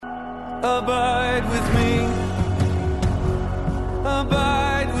Abide with me.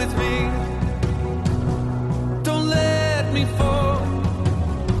 Abide with me. Don't let me fall.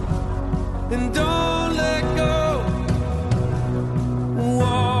 And don't let go.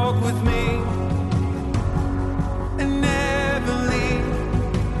 Walk with me. And never leave.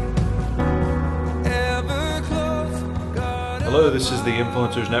 Ever close. God. Hello, this is the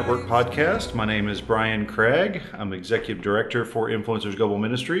Influencers Network podcast. My name is Brian Craig. I'm Executive Director for Influencers Global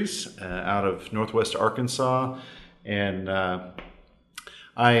Ministries out of Northwest Arkansas. And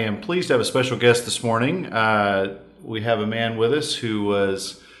I am pleased to have a special guest this morning. We have a man with us who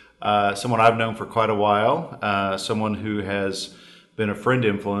was someone I've known for quite a while, someone who has been a friend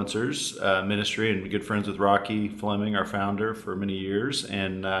to Influencers Ministry and good friends with Rocky Fleming, our founder, for many years.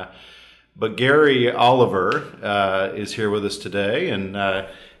 But Gary Oliver is here with us today, and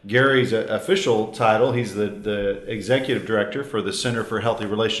Gary's official title, he's the Executive Director for the Center for Healthy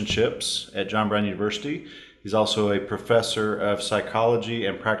Relationships at John Brown University. He's also a professor of psychology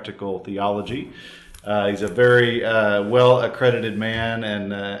and practical theology. He's a very well-accredited man,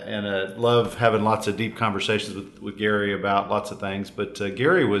 and I love having lots of deep conversations with Gary about lots of things. But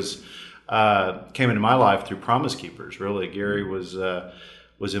Gary came into my life through Promise Keepers, really. Gary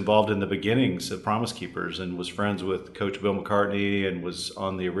was involved in the beginnings of Promise Keepers and was friends with Coach Bill McCartney and was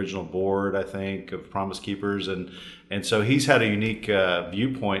on the original board, I think, of Promise Keepers. And so he's had a unique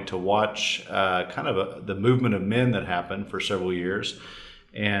viewpoint to watch kind of the movement of men that happened for several years.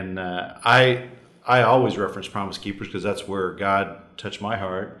 And I always reference Promise Keepers because that's where God touched my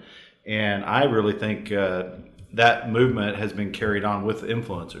heart. And I really think that movement has been carried on with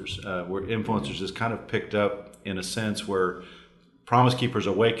influencers, where influencers has kind of picked up in a sense where Promise Keepers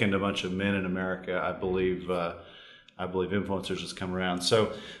awakened a bunch of men in America. I believe influencers has come around.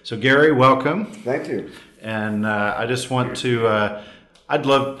 So Gary, welcome. Thank you. And I just want to, I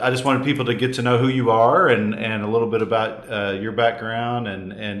just wanted people to get to know who you are and a little bit about your background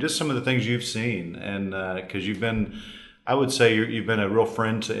and just some of the things you've seen. And because you've been, I would say you've been a real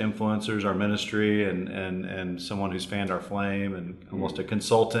friend to Influencers, our ministry, and someone who's fanned our flame and almost a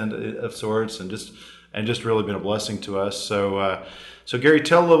consultant of sorts, and just really been a blessing to us. So Gary,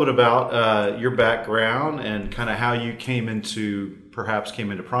 tell a little bit about your background and kind of how you came into Promise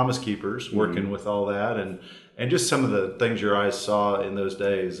Keepers, working with all that, and just some of the things your eyes saw in those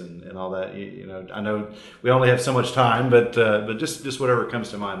days and all that. You know, I know we only have so much time, but just whatever comes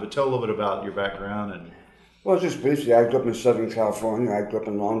to mind. But tell a little bit about your background and. Well, just briefly, I grew up in Southern California. I grew up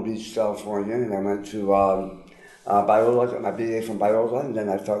in Long Beach, California, and I went to Biola, got my BA from Biola, and then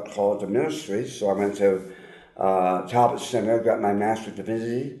I felt called to ministry, so I went to Talbot Center, got my Master of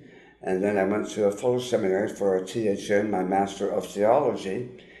Divinity, and then I went to a Fuller Seminary for a THM, my Master of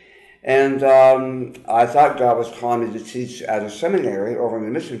Theology. And I thought God was calling me to teach at a seminary over in the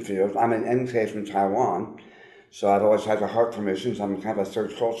mission field. I'm an NK from Taiwan, so I've always had a heart for missions. I'm kind of a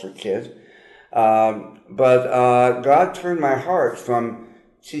third culture kid. But God turned my heart from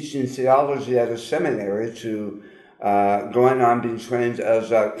teaching theology at a seminary to going on being trained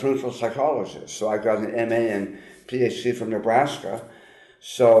as a clinical psychologist. So I got an MA and PhD from Nebraska.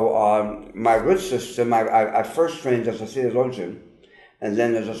 So my root system, I first trained as a theologian and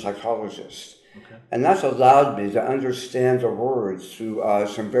then as a psychologist. Okay. And that's allowed me to understand the words through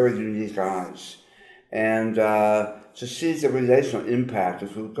some very unique eyes. And to see the relational impact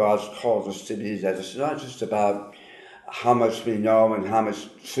of who God's called us to be, that it's not just about how much we know and how much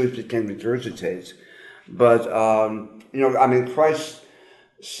truth we can regurgitate, but, Christ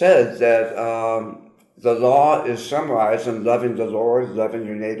said that the law is summarized in loving the Lord, loving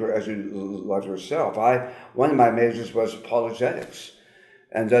your neighbor as you love yourself. One of my majors was apologetics.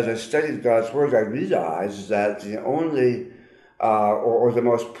 And as I studied God's Word, I realized that the only, or the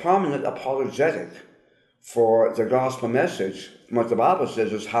most prominent apologetic for the gospel message, what the Bible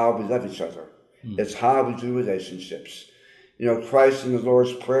says, is how we love each other. It's how we do relationships. You know, Christ in the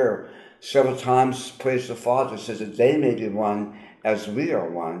Lord's Prayer several times prays the Father, says that they may be one as we are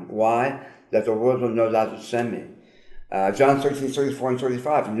one. Why? That the world will know thou didst send me. John 13:34 and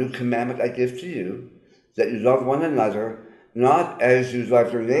 35, a new commandment I give to you, that you love one another, not as you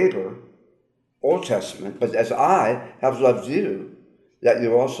love your neighbor, Old Testament, but as I have loved you, that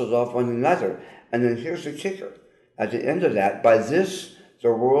you also love one another. And then here's the kicker. At the end of that, by this,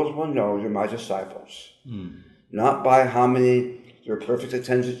 the world will know you're my disciples. Not by how many your perfect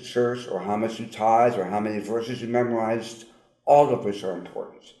attendance at church or how much you tithe or how many verses you memorized, all of which are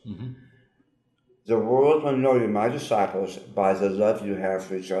important. Mm-hmm. The world will know you're my disciples by the love you have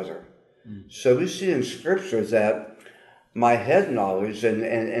for each other. So we see in Scripture that my head knowledge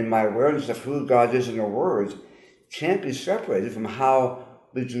and my awareness of who God is in the Word can't be separated from how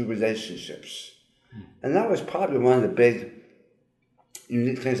we do relationships. And that was probably one of the big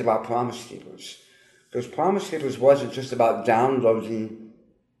unique things about Promise Keepers. Because Promise Keepers wasn't just about downloading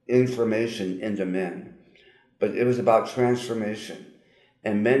information into men, but it was about transformation.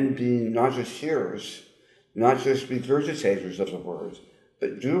 And men being not just hearers, not just regurgitators of the word,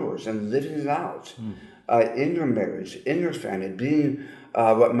 but doers and living it out in your marriage, in your family, being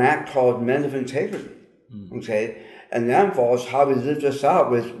what Mac called men of integrity. Okay? And that involves how we live this out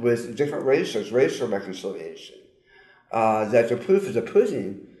with different races, racial reconciliation. That the proof of the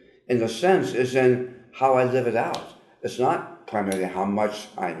pudding, in a sense, is in how I live it out. It's not primarily how much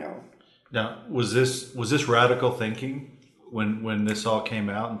I know. Now, was this radical thinking when this all came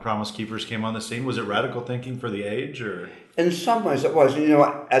out and Promise Keepers came on the scene? Was it radical thinking for the age, or? In some ways it was. You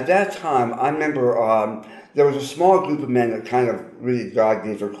know, at that time, I remember there was a small group of men that kind of really God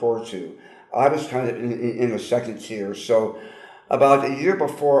gave their core to. I was kind of in the second tier. So about a year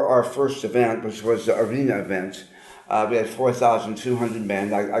before our first event, which was the arena event, we had 4,200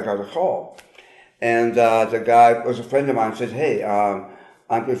 men. I got a call. And the guy was a friend of mine, said, hey,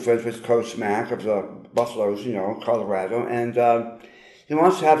 I'm good friends with Coach Mack of the Buffaloes, Colorado, and he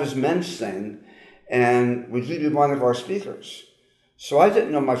wants to have his men's thing, and would you be one of our speakers? So I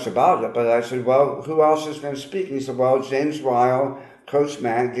didn't know much about it, but I said, well, who else is going to speak? And he said, well, James Ryle, Coach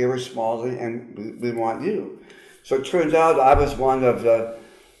Mack, Gary Smalley, and we want you. So it turned out I was one of the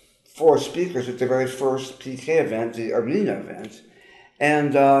 4 speakers at the very first PK event, the arena event.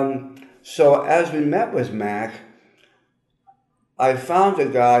 And so as we met with Mac, I found a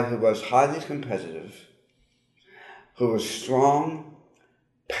guy who was highly competitive, who was strong,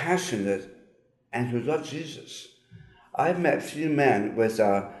 passionate, and who loved Jesus. I've met few men with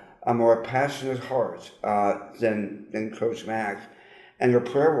a more passionate heart than Coach Mack, and a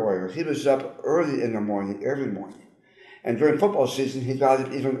prayer warrior. He was up early in the morning, every morning. And during football season, he got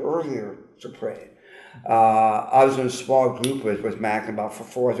up even earlier to pray. I was in a small group with Mac and about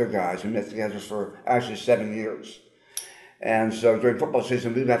 4 other guys. We met together for actually 7 years. And so during football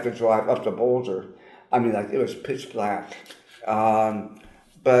season, we'd have to drive up to Boulder. I mean, like, it was pitch black. But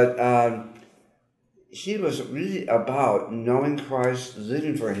he was really about knowing Christ,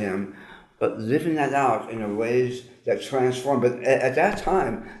 living for him, but living that out in ways that transformed. But at that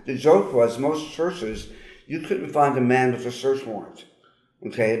time, the joke was most churches, you couldn't find a man with a search warrant.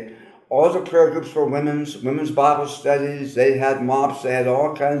 Okay? All the prayer groups were women's Bible studies. They had mops. They had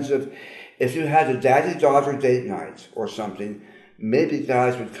all kinds of... If you had a daddy-daughter date night or something, maybe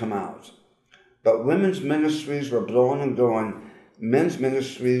guys would come out. But women's ministries were blowing and going. Men's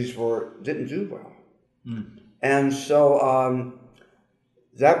ministries didn't do well. And so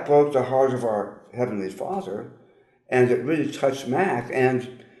that broke the heart of our Heavenly Father, and it really touched Mac,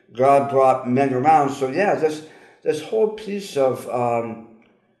 and God brought men around. So yeah, this whole piece of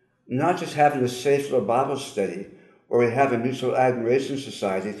not just having a safe little Bible study where we have a mutual admiration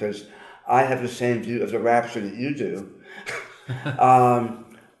society, because I have the same view of the rapture that you do,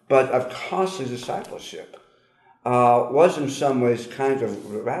 but of costly discipleship was in some ways kind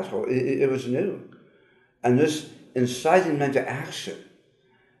of radical. It was new. And this inciting men to action.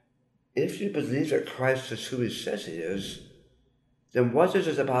 If you believe that Christ is who he says he is, then what is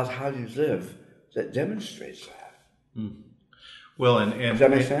it about how you live that demonstrates that? Well, and does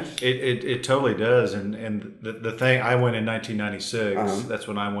that make sense? It totally does. And the thing, I went in 1996. That's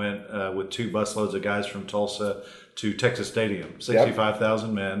when I went with 2 busloads of guys from Tulsa to Texas Stadium,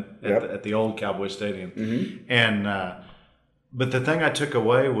 65,000 men at the old Cowboy Stadium. And but the thing I took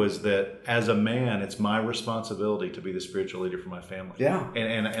away was that as a man, it's my responsibility to be the spiritual leader for my family. Yeah.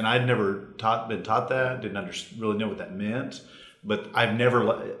 And I'd never been taught that, didn't really know what that meant, but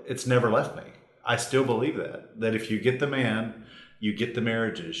it's never left me. I still believe that if you get the man, you get the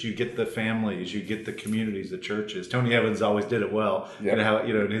marriages, you get the families, you get the communities, the churches. Tony Evans always did it well. Yep. And how,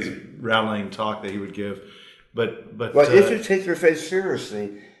 in his rallying talk that he would give. But if you take your faith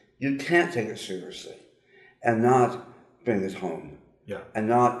seriously, you can't take it seriously and not bring it home. Yeah. And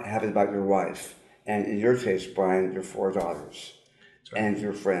not have it about your wife. And in your case, Brian, your 4 daughters. That's right. And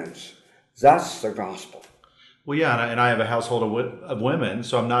your friends. That's the gospel. Well, yeah, and I have a household of women,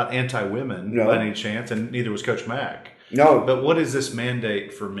 so I'm not anti-women by any chance, and neither was Coach Mack. No. But what is this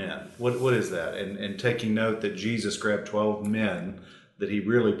mandate for men? What is that? And taking note that Jesus grabbed 12 men that he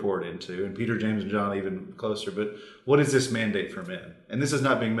really poured into, and Peter, James, and John even closer. But what is this mandate for men? And this is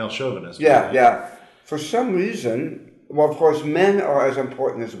not being male chauvinist. Yeah. For some reason, well, of course, men are as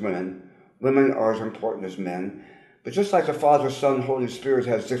important as women. Women are as important as men. But just like the Father, Son, Holy Spirit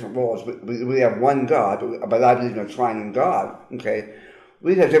has different roles, we have one God, but I believe in a triune God, okay?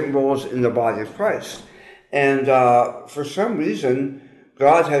 We have different roles in the body of Christ. And for some reason,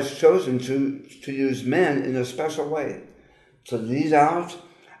 God has chosen to use men in a special way, to lead out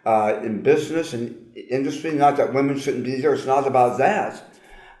in business and industry. Not that women shouldn't be there, it's not about that,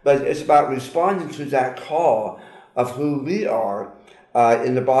 but it's about responding to that call of who we are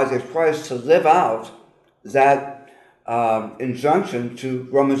in the body of Christ to live out that injunction to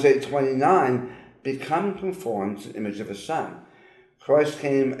Romans 8:29, become conformed to the image of his Son. Christ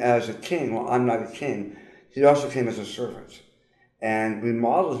came as a king. Well, I'm not a king. He also came as a servant. And we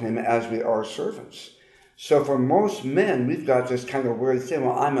modeled him as we are servants. So for most men, we've got this kind of weird thing.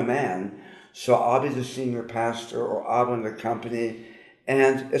 Well, I'm a man, so I'll be the senior pastor or I'll run the company.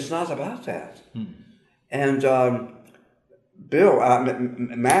 And it's not about that. And Bill,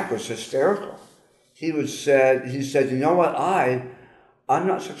 Mac was hysterical. He said, you know what, I'm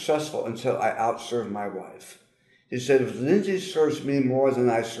not successful until I outserve my wife. He said, if Lindsay serves me more than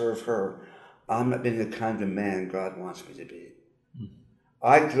I serve her, I'm not being the kind of man God wants me to be.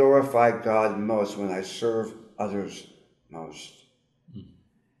 I glorify God most when I serve others most.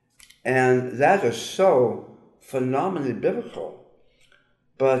 And that is so phenomenally biblical.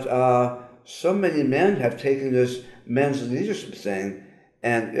 But so many men have taken this men's leadership thing,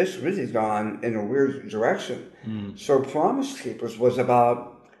 and it's really gone in a weird direction. So Promise Keepers was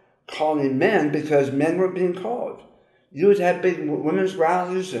about calling men because men were being called. You would have big women's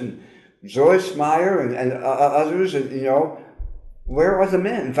rallies and Joyce Meyer and others, and where are the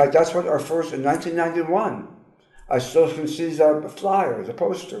men? In fact, that's what our first, in 1991, I still can see the flyer, the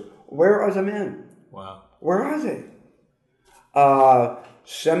poster. Where are the men? Wow. Where are they?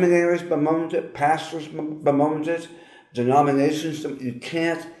 Seminaries bemoaned it, pastors bemoaned it, denominations, you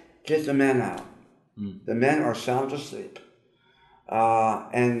can't get the men out. The men are sound asleep.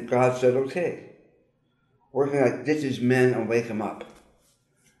 And God said, okay, we're going to get these men and wake them up.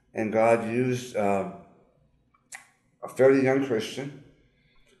 And God used a fairly young Christian,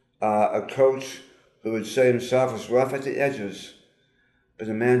 a coach who would say himself was rough at the edges, but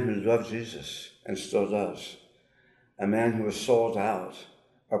a man who loved Jesus and still does. A man who was sold out,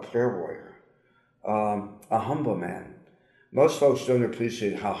 a prayer warrior, a humble man. Most folks don't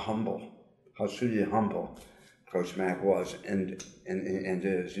appreciate how truly humble Coach Mack was and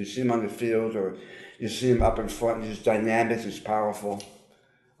is. You see him on the field or you see him up in front, he's dynamic, he's powerful.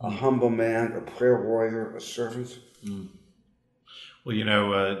 A humble man, a prayer warrior, a servant.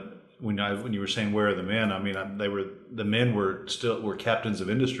 Well, when you were saying where are the men, I mean, the men were captains of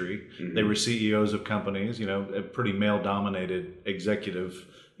industry. They were CEOs of companies. A pretty male-dominated executive.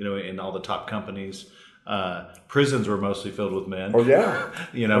 In all the top companies. Prisons were mostly filled with men. Oh yeah.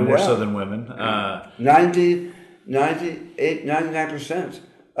 More so than women. 99%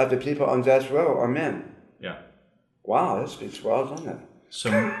 of the people on death row are men. Yeah. Wow, that speaks well, doesn't it?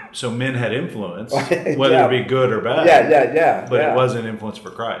 So men had influence, whether it be good or bad. Yeah. But it wasn't influence for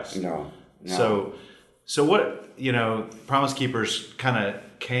Christ. No. So what, Promise Keepers kind of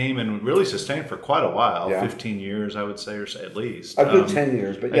came and really sustained for quite a while, 15 years, I would say, or at least. A good 10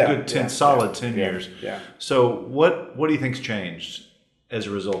 years, but yeah. A good 10, solid 10 years. Yeah. So what do you think's changed as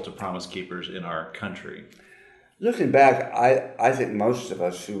a result of Promise Keepers in our country? Looking back, I think most of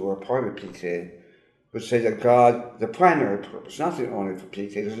us who were part of PK would say that God, the primary purpose, not the only for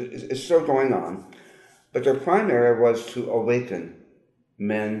PK, because it's still going on, but the primary was to awaken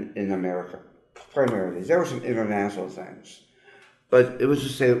men in America, primarily. There were some international things, but it was to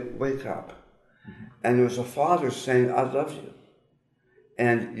say, wake up. And there was a father saying, I love you.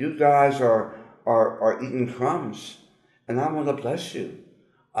 And you guys are eating crumbs, and I want to bless you.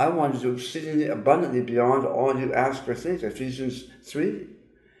 I want to do exceedingly abundantly beyond all you ask or think, Ephesians 3.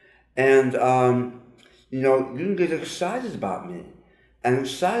 And, you can get excited about me and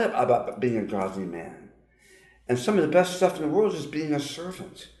excited about being a godly man. And some of the best stuff in the world is being a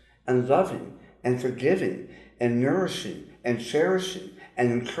servant and loving and forgiving and nourishing and cherishing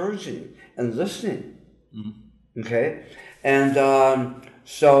and encouraging and listening. Okay? And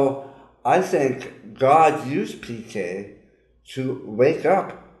so I think God used PK to wake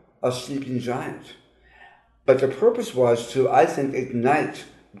up a sleeping giant. But the purpose was to, I think, ignite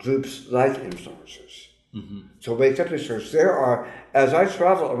groups like influencers, to wake up the church. There are, as I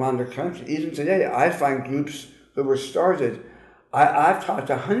travel around the country, even today, I find groups who were started. I've talked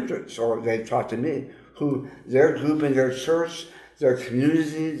to hundreds, or they've talked to me, who their group in their church, their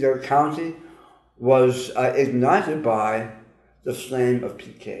community, their county was ignited by the flame of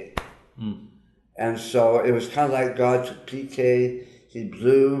PK. And so it was kind of like God took PK, he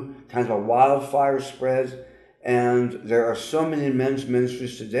blew, kind of a wildfire spread, and there are so many men's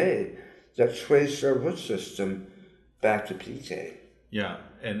ministries today that trace their root system back to PK. Yeah.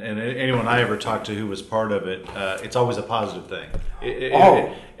 and anyone I ever talked to who was part of it, it's always a positive thing.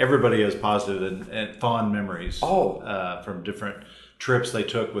 Everybody has positive and fond memories from different trips they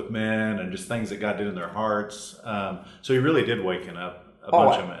took with men and just things that God did in their hearts. So He really did waken up a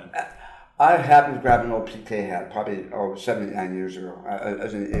bunch of men. I happened to grab an old PK hat, probably 79 years ago. I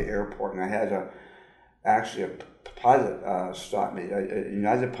was in the airport, and I had actually a pilot stop me, a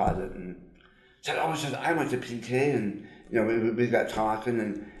United pilot, and said, I went to PK, and we got talking,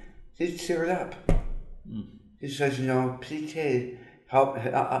 and he teared up. He says, PK helped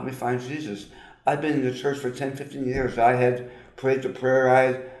me find Jesus. I've been in the church for 10, 15 years. I had prayed the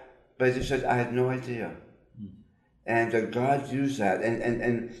prayer, but he said, I had no idea. And God used that.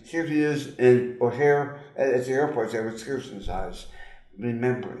 And here he is here at the airport there with tears in his eyes,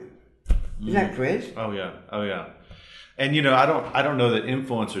 remembering. Isn't that great? Oh yeah. And I don't know that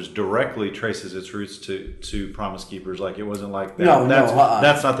influencers directly traces its roots to Promise Keepers. Like it wasn't like that.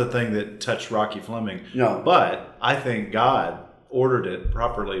 That's not the thing that touched Rocky Fleming. No. But I think God ordered it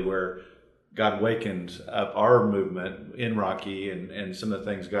properly, where God wakened up our movement in Rocky and some of the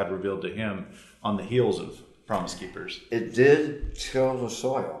things God revealed to him on the heels of Promise Keepers. It did till the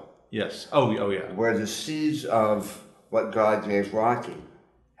soil. Yes. Oh yeah. Where the seeds of what God gave Rocky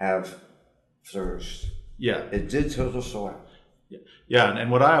have flourished. Yeah. It did till the soil. Yeah,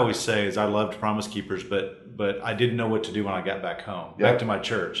 and what I always say is I loved Promise Keepers, but I didn't know what to do when I got back home, back to my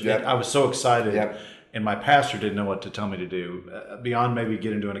church. Yep. I was so excited, and my pastor didn't know what to tell me to do, beyond maybe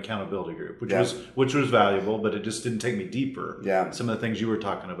get into an accountability group, which was valuable, but it just didn't take me deeper. Yeah. Some of the things you were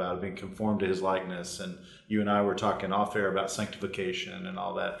talking about, being conformed to His likeness, and you and I were talking off air about sanctification and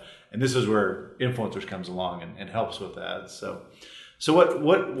all that. And this is where Influencers comes along and helps with that. So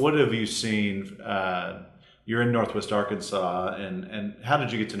what have you seen? You're in Northwest Arkansas, and how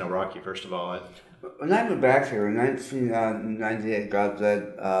did you get to know Rocky, first of all? When I moved back here in 1998, God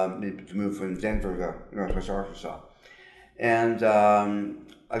led me to move from Denver to Northwest Arkansas. And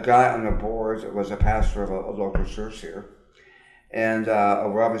a guy on the board was a pastor of a local church here, and a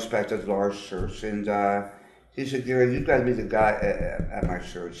well-respected large church. And he said, Gary, you've got to meet the guy at my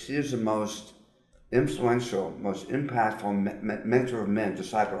church. He is the most influential, most impactful mentor of men,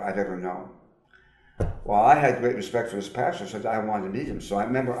 disciple I've ever known. Well, I had great respect for this pastor, so I wanted to meet him. So I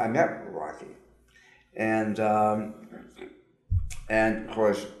remember I met Rocky. And of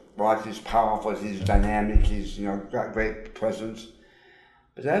course, Rocky's powerful, he's dynamic, he's got great presence.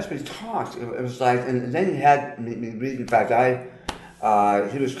 But as we talked, it was like, and then he had me read. In fact,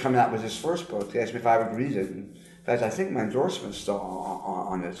 he was coming out with his first book. He asked me if I would read it. In fact, I think my endorsement's still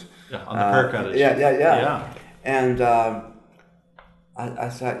on it. Yeah, on the prayer cottage. Yeah. And I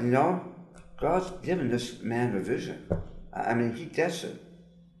thought, God's given this man a vision. I mean, he gets it.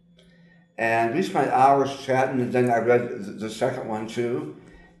 And we spent hours chatting, and then I read the second one too.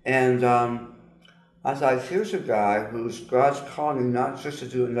 And I thought, here's a guy who's God's calling not just to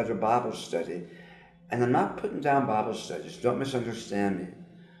do another Bible study. And I'm not putting down Bible studies, don't misunderstand me.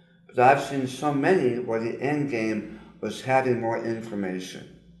 But I've seen so many where the end game was having more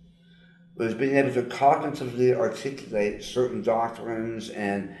information. It was being able to cognitively articulate certain doctrines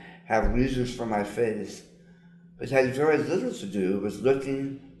and have reasons for my faith. But it had very little to do with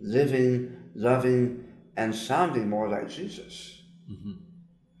looking, living, loving, and sounding more like Jesus. Mm-hmm.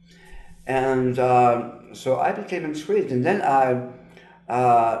 And so I became intrigued. And then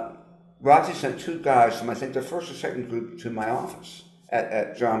Rocky sent two guys from, I think, the first or second group to my office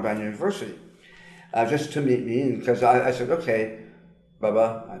at John Brown University, just to meet me. Because I said, okay,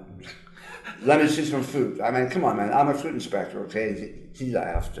 Bubba, let me see some fruit. I mean, come on, man, I'm a fruit inspector, okay? He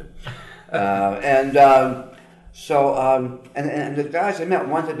laughed. And the guys I met,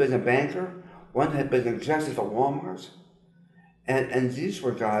 one had been a banker, one had been an executive at Walmart. And these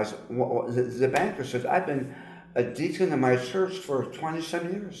were guys, the banker said, I've been a deacon in my church for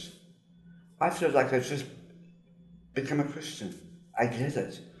 20-some years. I feel like I've just become a Christian. I get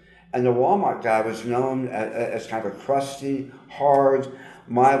it. And the Walmart guy was known as kind of a crusty, hard,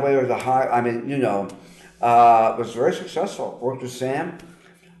 my way or the high, was very successful, worked with Sam.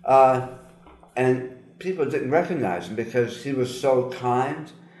 And people didn't recognize him because he was so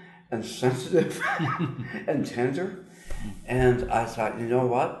kind and sensitive and tender. And I thought, you know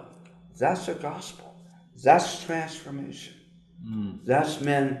what? That's the gospel. That's transformation. That's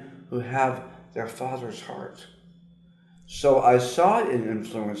men who have their Father's heart. So I saw in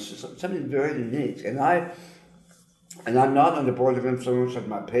Influence something very unique. And I'm not on the board of influencers. I'm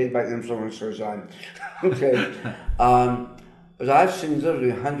not paid by influencers. But I've seen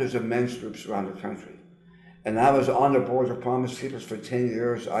literally hundreds of men's groups around the country. And I was on the board of Promise Keepers for 10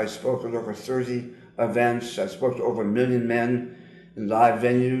 years. I spoke at over 30 events. I spoke to over 1 million men in live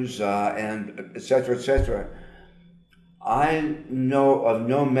venues, and et cetera, et cetera. I know of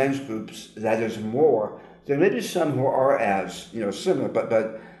no men's groups that is more. There may be some who are as similar, but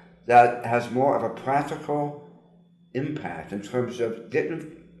that has more of a practical impact in terms of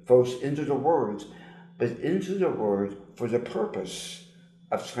getting folks into the Word, but into the Word for the purpose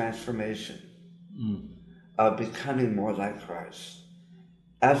of transformation, of becoming more like Christ.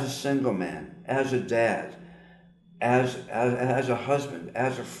 As a single man, as a dad, as a husband,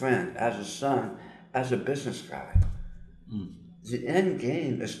 as a friend, as a son, as a business guy. The end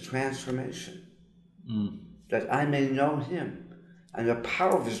game is transformation. That I may know Him and the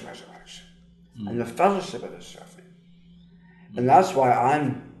power of His resurrection and the fellowship of His suffering. And that's why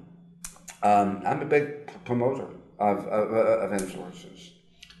I'm a big promoter of influencers.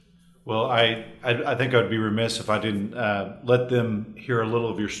 Well, I think I'd be remiss if I didn't let them hear a little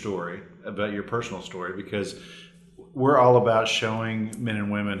of your story, about your personal story, because we're all about showing men and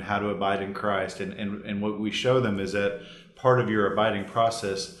women how to abide in Christ. And what we show them is that part of your abiding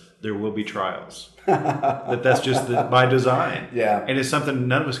process, there will be trials. That's just by design. Yeah. And it's something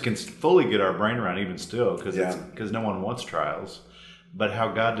none of us can fully get our brain around even still, Yeah. because no one wants trials. But how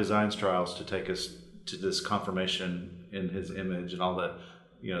God designs trials to take us to this confirmation in His image and all the,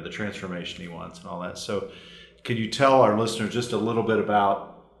 the transformation He wants and all that. So can you tell our listeners just a little bit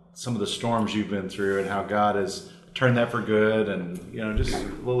about some of the storms you've been through and how God has turned that for good, and just a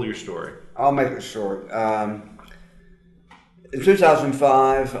little of your story? I'll make it short. In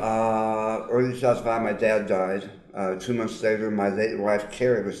 2005, early 2005, my dad died. 2 months later, my late wife,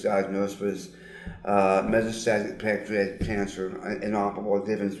 Carrie, was diagnosed with metastatic pancreatic cancer, inoperable,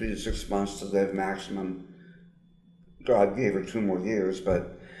 given 3 to 6 months to live maximum. God gave her 2 more years,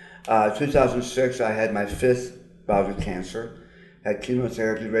 but 2006, I had my 5th bout of cancer. Had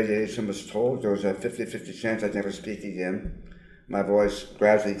chemotherapy, radiation, was told there was a 50-50 chance I'd never speak again. My voice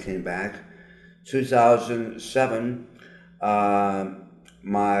gradually came back. 2007,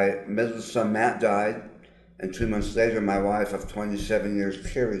 my middle son, Matt, died. And 2 months later, my wife of 27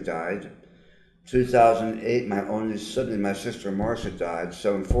 years, Carrie, died. 2008, my only sibling, my sister, Marcia, died.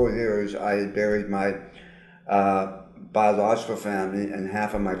 So in 4 years, I had buried my biological family and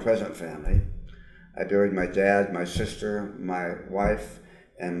half of my present family. I buried my dad, my sister, my wife,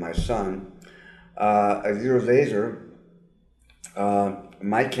 and my son. A year later,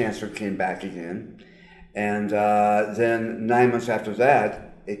 my cancer came back again. And then 9 months after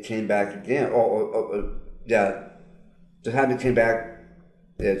that, it came back again. The time it came back,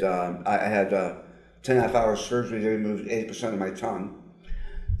 I had 10.5-hour surgery. They removed 80% of my tongue.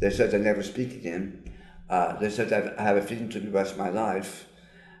 They said I'd never speak again. They said I have a feeding tube the rest of my life.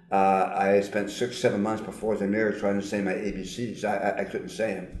 I spent 6-7 months before the mirror trying to say my ABCs. I couldn't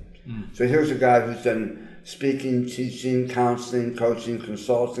say them. So here's a guy who's done speaking, teaching, counseling, coaching,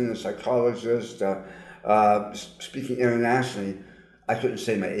 consulting, a psychologist, speaking internationally. I couldn't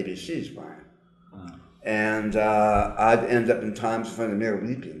say my ABCs, Brian. And I'd end up in times in front of the mirror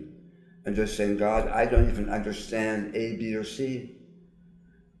weeping and just saying, God, I don't even understand A, B, or C.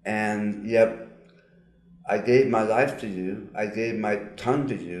 And yet, I gave my life to you, I gave my tongue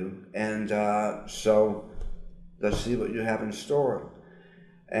to you, and so let's see what you have in store.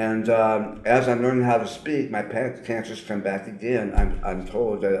 And as I'm learning how to speak, my cancer's come back again. I'm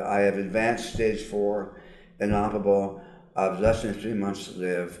told that I have advanced stage 4, inoperable, of less than 3 months to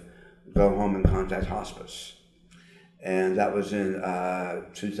live, go home and contact hospice. And that was in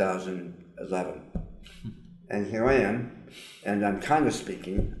 2011. And here I am. And I'm kind of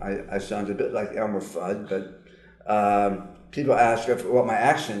speaking. I sound a bit like Elmer Fudd, but people ask what my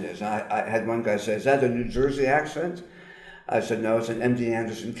accent is. And I had one guy say, is that a New Jersey accent? I said, no, it's an MD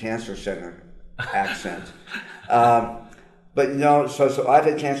Anderson Cancer Center accent. But so I've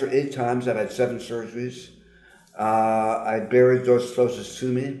had cancer 8 times. I've had 7 surgeries. I buried those closest to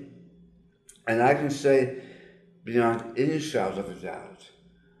me. And I can say, beyond any shadow of a doubt,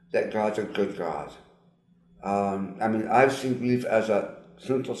 that God's a good God. I've seen grief as a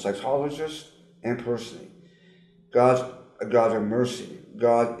clinical psychologist and personally. God's a God of mercy.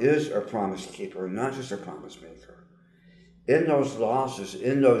 God is a promise keeper, not just a promise maker. In those losses,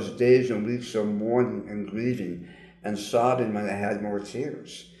 in those days and weeks of mourning and grieving and sobbing when I had more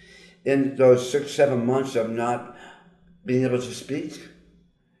tears, in those 6-7 months of not being able to speak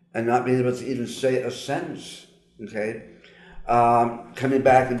and not being able to even say a sentence, okay? Coming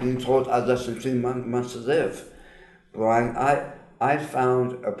back and being told I had less than 3 months to live. Brian, I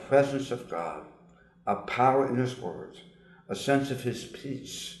found a presence of God, a power in His Word, a sense of His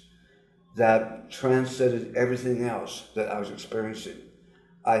peace that transcended everything else that I was experiencing.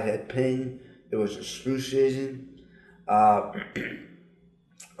 I had pain. It was excruciating. Uh,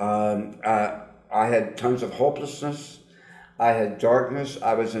 I had tons of hopelessness. I had darkness.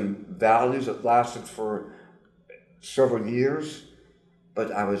 I was in valleys that lasted for several years,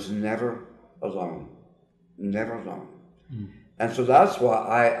 but I was never alone. Never alone. And so that's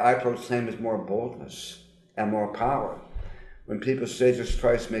why I proclaim with more boldness and more power. When people say, does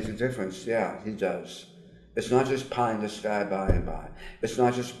Christ make a difference? Yeah, he does. It's not just pie in the sky by and by. It's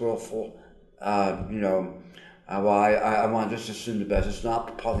not just willful, well, I want just to assume the best. It's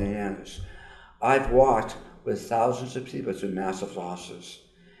not Pollyannas. I've walked with thousands of people through massive losses.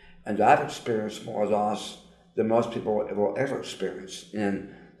 And I've experienced more loss than most people will ever experience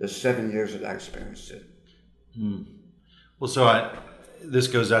in the 7 years that I experienced it. Well, so this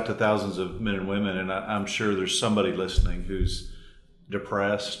goes out to thousands of men and women, and I'm sure there's somebody listening who's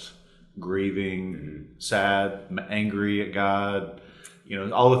depressed, grieving, sad, angry at God,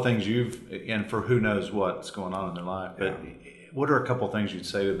 all the things and for who knows what's going on in their life. But what are a couple of things you'd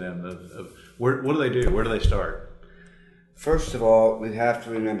say to them of what do they do? Where do they start? First of all, we have to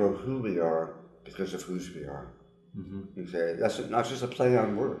remember who we are because of whose we are. Okay, that's not just a play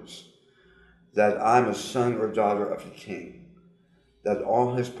on words. That I'm a son or daughter of the King, that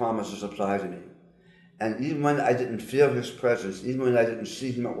all his promises apply to me. And even when I didn't feel his presence, even when I didn't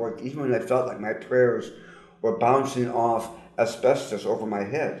see him at work, even when I felt like my prayers were bouncing off asbestos over my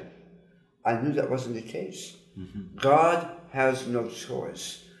head, I knew that wasn't the case. God has no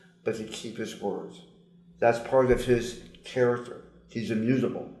choice but to keep his word. That's part of his character. He's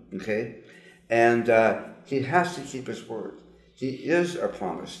immutable, okay? And he has to keep his word. He is a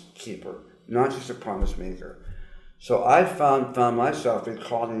promise keeper, not just a promise maker. So I found myself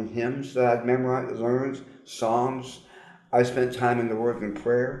recalling hymns that I'd memorized, learned, songs. I spent time in the Word and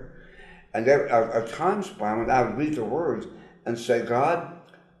prayer. And there are times, Brian, when I would read the Word and say, God,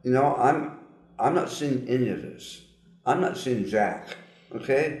 I'm not seeing any of this. I'm not seeing Jack,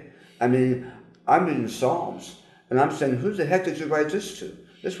 okay? I mean, I'm reading Psalms, and I'm saying, who the heck did you write this to?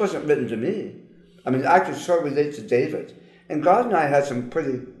 This wasn't written to me. I mean, I could sort of relate to David. And God and I had some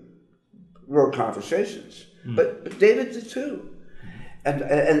pretty real conversations. But David did too.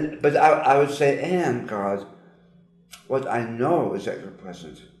 But I would say, and God, what I know is that you're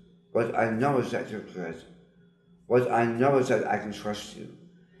present. What I know is that you're good. What I know is that I can trust you.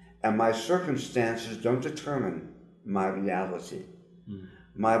 And my circumstances don't determine my reality.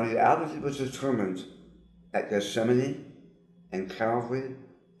 My reality was determined at Gethsemane and Calvary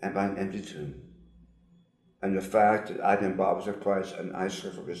and by an empty tomb. And the fact that I've been bought with a price and I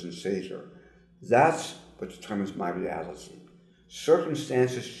serve a risen Savior. That's what determines my reality.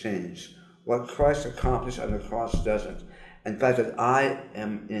 Circumstances change. What Christ accomplished on the cross doesn't. In fact, that I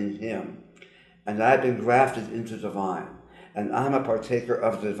am in him. And I've been grafted into the vine. And I'm a partaker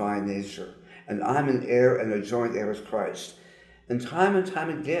of the divine nature. And I'm an heir and a joint heir with Christ. And time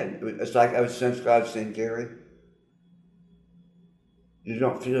again, it's like I would sense God saying, Gary, you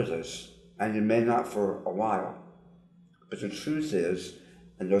don't feel this. And you may not for a while. But the truth is,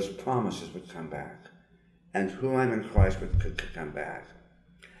 and those promises would come back. And who I'm in Christ could come back.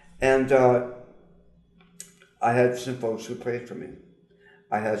 And I had some folks who prayed for me.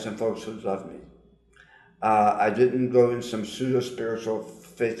 I had some folks who loved me. I didn't go in some pseudo-spiritual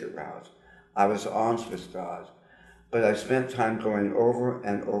fake route. I was honest with God. But I spent time going over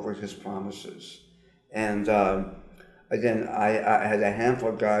and over his promises. And again, I had a handful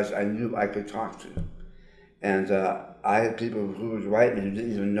of guys I knew I could talk to. And I had people who would write me who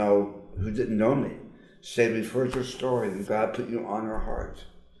didn't know me, say, we've heard your story and God put you on our heart.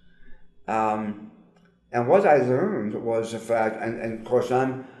 And what I learned was the fact, and of course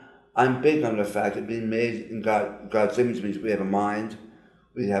I'm big on the fact that being made in God's image means we have a mind,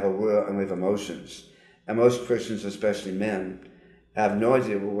 we have a will, and we have emotions. And most Christians, especially men, have no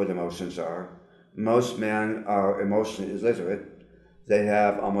idea what emotions are. Most men are emotionally illiterate. They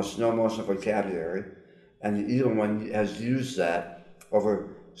have almost no emotional vocabulary. And the evil one has used that over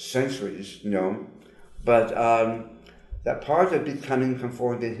centuries, But that part of becoming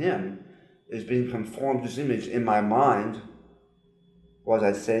conformed to him is being conformed to his image in my mind, what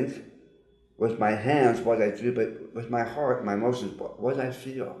I think, with my hands, what I do, but with my heart, my emotions, what I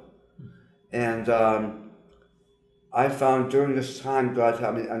feel. And I found during this time, God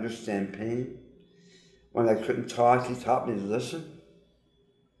helped me understand pain. When I couldn't talk, he taught me to listen.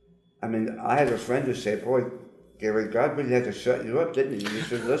 I mean, I had a friend who said, boy, Gary, God really had to shut you up, didn't he? You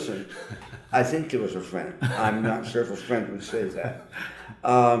should listen. I think it was a friend. I'm not sure if a friend would say that.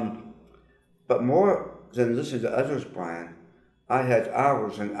 But more than listening to others, Brian, I had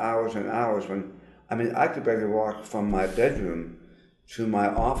hours and hours and hours when, I could barely walk from my bedroom to my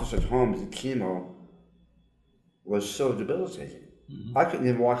office at home to chemo was so debilitating. I couldn't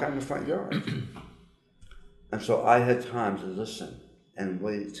even walk out in the front yard. And so I had time to listen and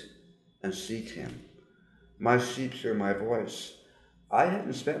wait and seek him. My sheep hear my voice. I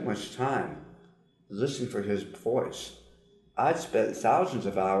hadn't spent much time listening for his voice. I'd spent thousands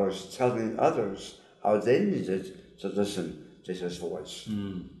of hours telling others how they needed to listen to his voice.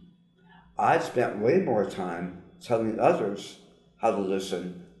 I'd spent way more time telling others how to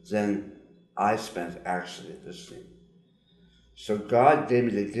listen than I spent actually listening. So God gave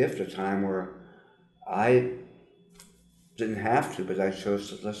me the gift of time where I didn't have to, but I chose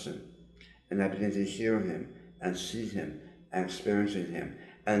to listen. And I began to hear him and see him and experiencing him.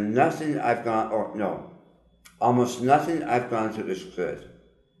 And almost nothing I've gone through is good.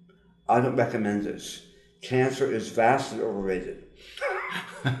 I don't recommend this. Cancer is vastly overrated.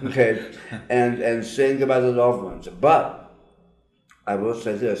 Okay, and saying goodbye to loved ones. But I will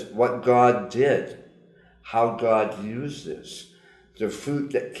say this, what God did, how God used this, the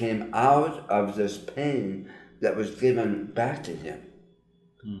fruit that came out of this pain that was given back to him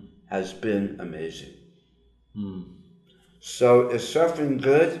has been amazing. So is suffering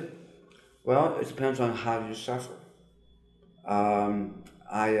good? Well, it depends on how you suffer.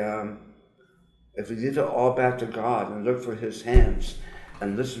 If we give it all back to God and look for his hands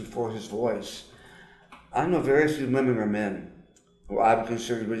and listen for his voice, I know very few women or men who I would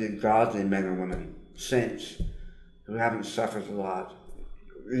consider really godly men or women, saints, who haven't suffered a lot.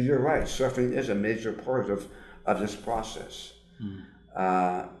 You're right, suffering is a major part of this process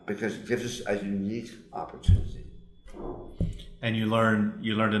because it gives us a unique opportunity. And you learn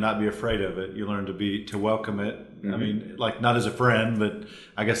to not be afraid of it. You learn to welcome it. I mean, like not as a friend, but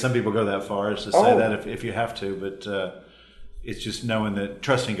I guess some people go that far as to say that if you have to. But it's just knowing that,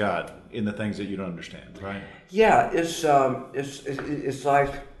 trusting God in the things that you don't understand, right? Yeah, it's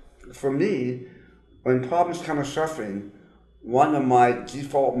like for me, when problems come with suffering, one of my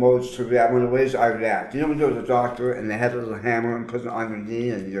default modes to react, one of the ways I react, you know, when you go to the doctor and they have a little hammer and put it on your knee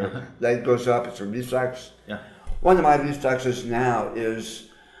and your leg goes up, it's a reflex. Yeah. One of my reflexes now is,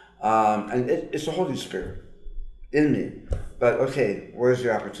 and it's the Holy Spirit in me. But okay, where's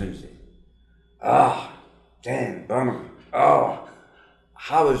the opportunity? Dang, bummer.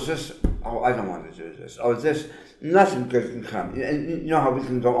 How is this? I don't want to do this. Nothing good can come. And you know how we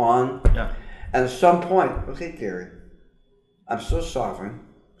can go on? Yeah. And at some point, okay, Gary, I'm so sovereign.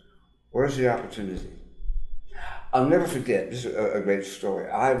 Where's the opportunity? I'll never forget, this is a great story.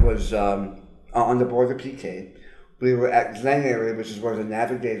 I was on the board of PK. We were at Glen area, which is where the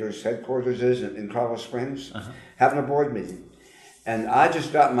Navigators headquarters is in Colorado Springs, having a board meeting. And I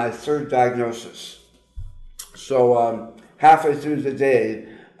just got my third diagnosis. So halfway through the day,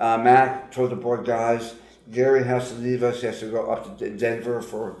 Mac told the board guys, Gary has to leave us. He has to go up to Denver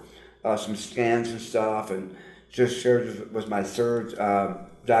for some scans and stuff, and just shared it was my third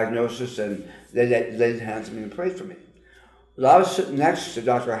diagnosis, and they laid hands on me and prayed for me. Well, I was sitting next to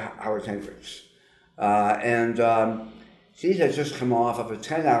Dr. Howard Hendricks, and he had just come off of a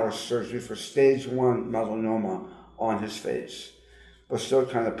 10-hour surgery for stage 1 melanoma on his face. Was still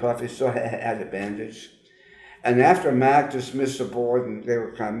kind of puffy, still had a bandage. And after Mac dismissed the board and they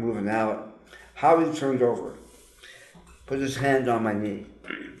were kind of moving out, Howard turned over, put his hand on my knee,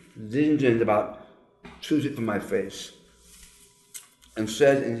 leaned in about 2 feet from my face, and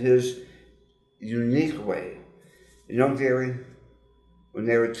said in his unique way, you know, Gary, when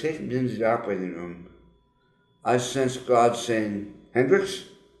they were taking me into the operating room, I sensed God saying, Hendricks,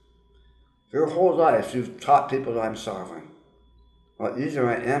 your whole life you've taught people that I'm sovereign. Well, either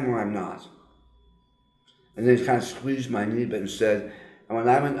I am or I'm not. And then he kind of squeezed my knee bit and said, and when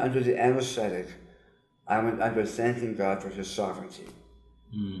I went under the anesthetic, I went under thanking God for his sovereignty.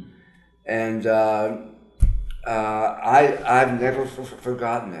 And I've never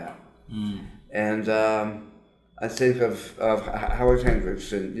forgotten that. And I think of Howard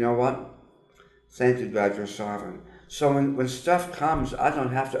Hendricks, and you know what? Thank you, God, you're sovereign. So when stuff comes, I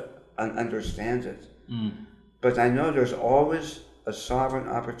don't have to understand it. But I know there's always a sovereign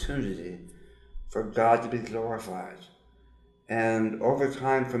opportunity for God to be glorified. And over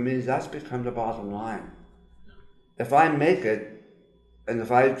time, for me, that's become the bottom line. If I make it, and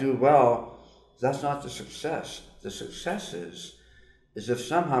if I do well, that's not the success. The success is if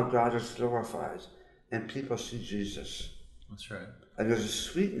somehow God is glorified and people see Jesus. That's right. And there's a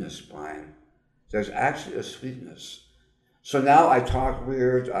sweetness, Brian. There's actually a sweetness. So now I talk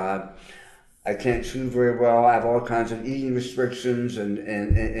weird. I can't chew very well. I have all kinds of eating restrictions,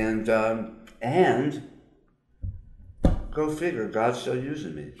 and go figure, God's still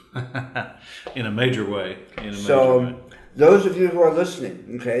using me. In a major way. Those of you who are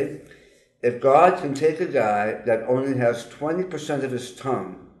listening, okay, if God can take a guy that only has 20% of his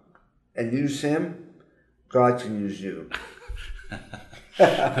tongue and use him, God can use you.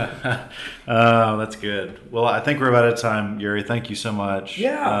 Oh, that's good. Well, I think we're about out of time, Gary. Thank you so much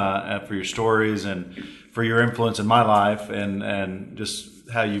for your stories and for your influence in my life and just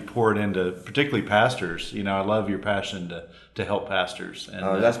how you pour it into particularly pastors. You know, I love your passion to help pastors.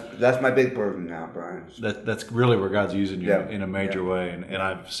 And that's my big burden now, Brian. That's really where God's using you in a major way, and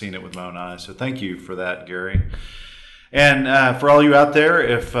I've seen it with my own eyes. So thank you for that, Gary. And for all you out there,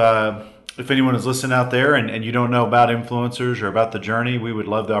 if anyone is listening out there and you don't know about influencers or about the journey, we would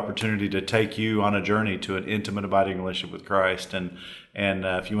love the opportunity to take you on a journey to an intimate, abiding relationship with Christ. And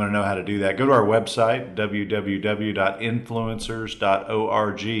if you want to know how to do that, go to our website,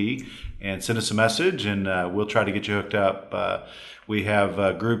 www.influencers.org, and send us a message, and we'll try to get you hooked up. We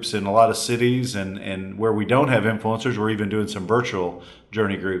have groups in a lot of cities, and where we don't have influencers, we're even doing some virtual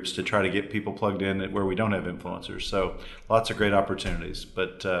journey groups to try to get people plugged in where we don't have influencers. So lots of great opportunities.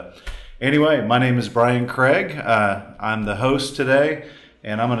 But anyway, my name is Brian Craig. I'm the host today,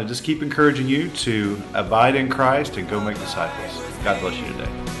 and I'm going to just keep encouraging you to abide in Christ and go make disciples. God bless you today.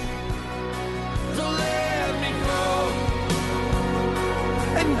 Don't let me go,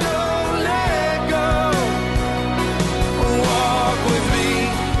 and don't let go. Walk with me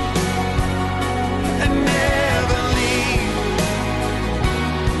and never leave.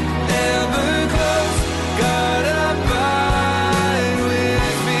 Ever close, God abide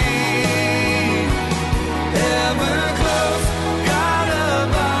with me. Ever close, God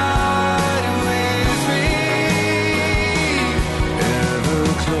abide with me. Ever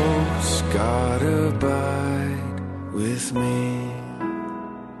close, God abide with me.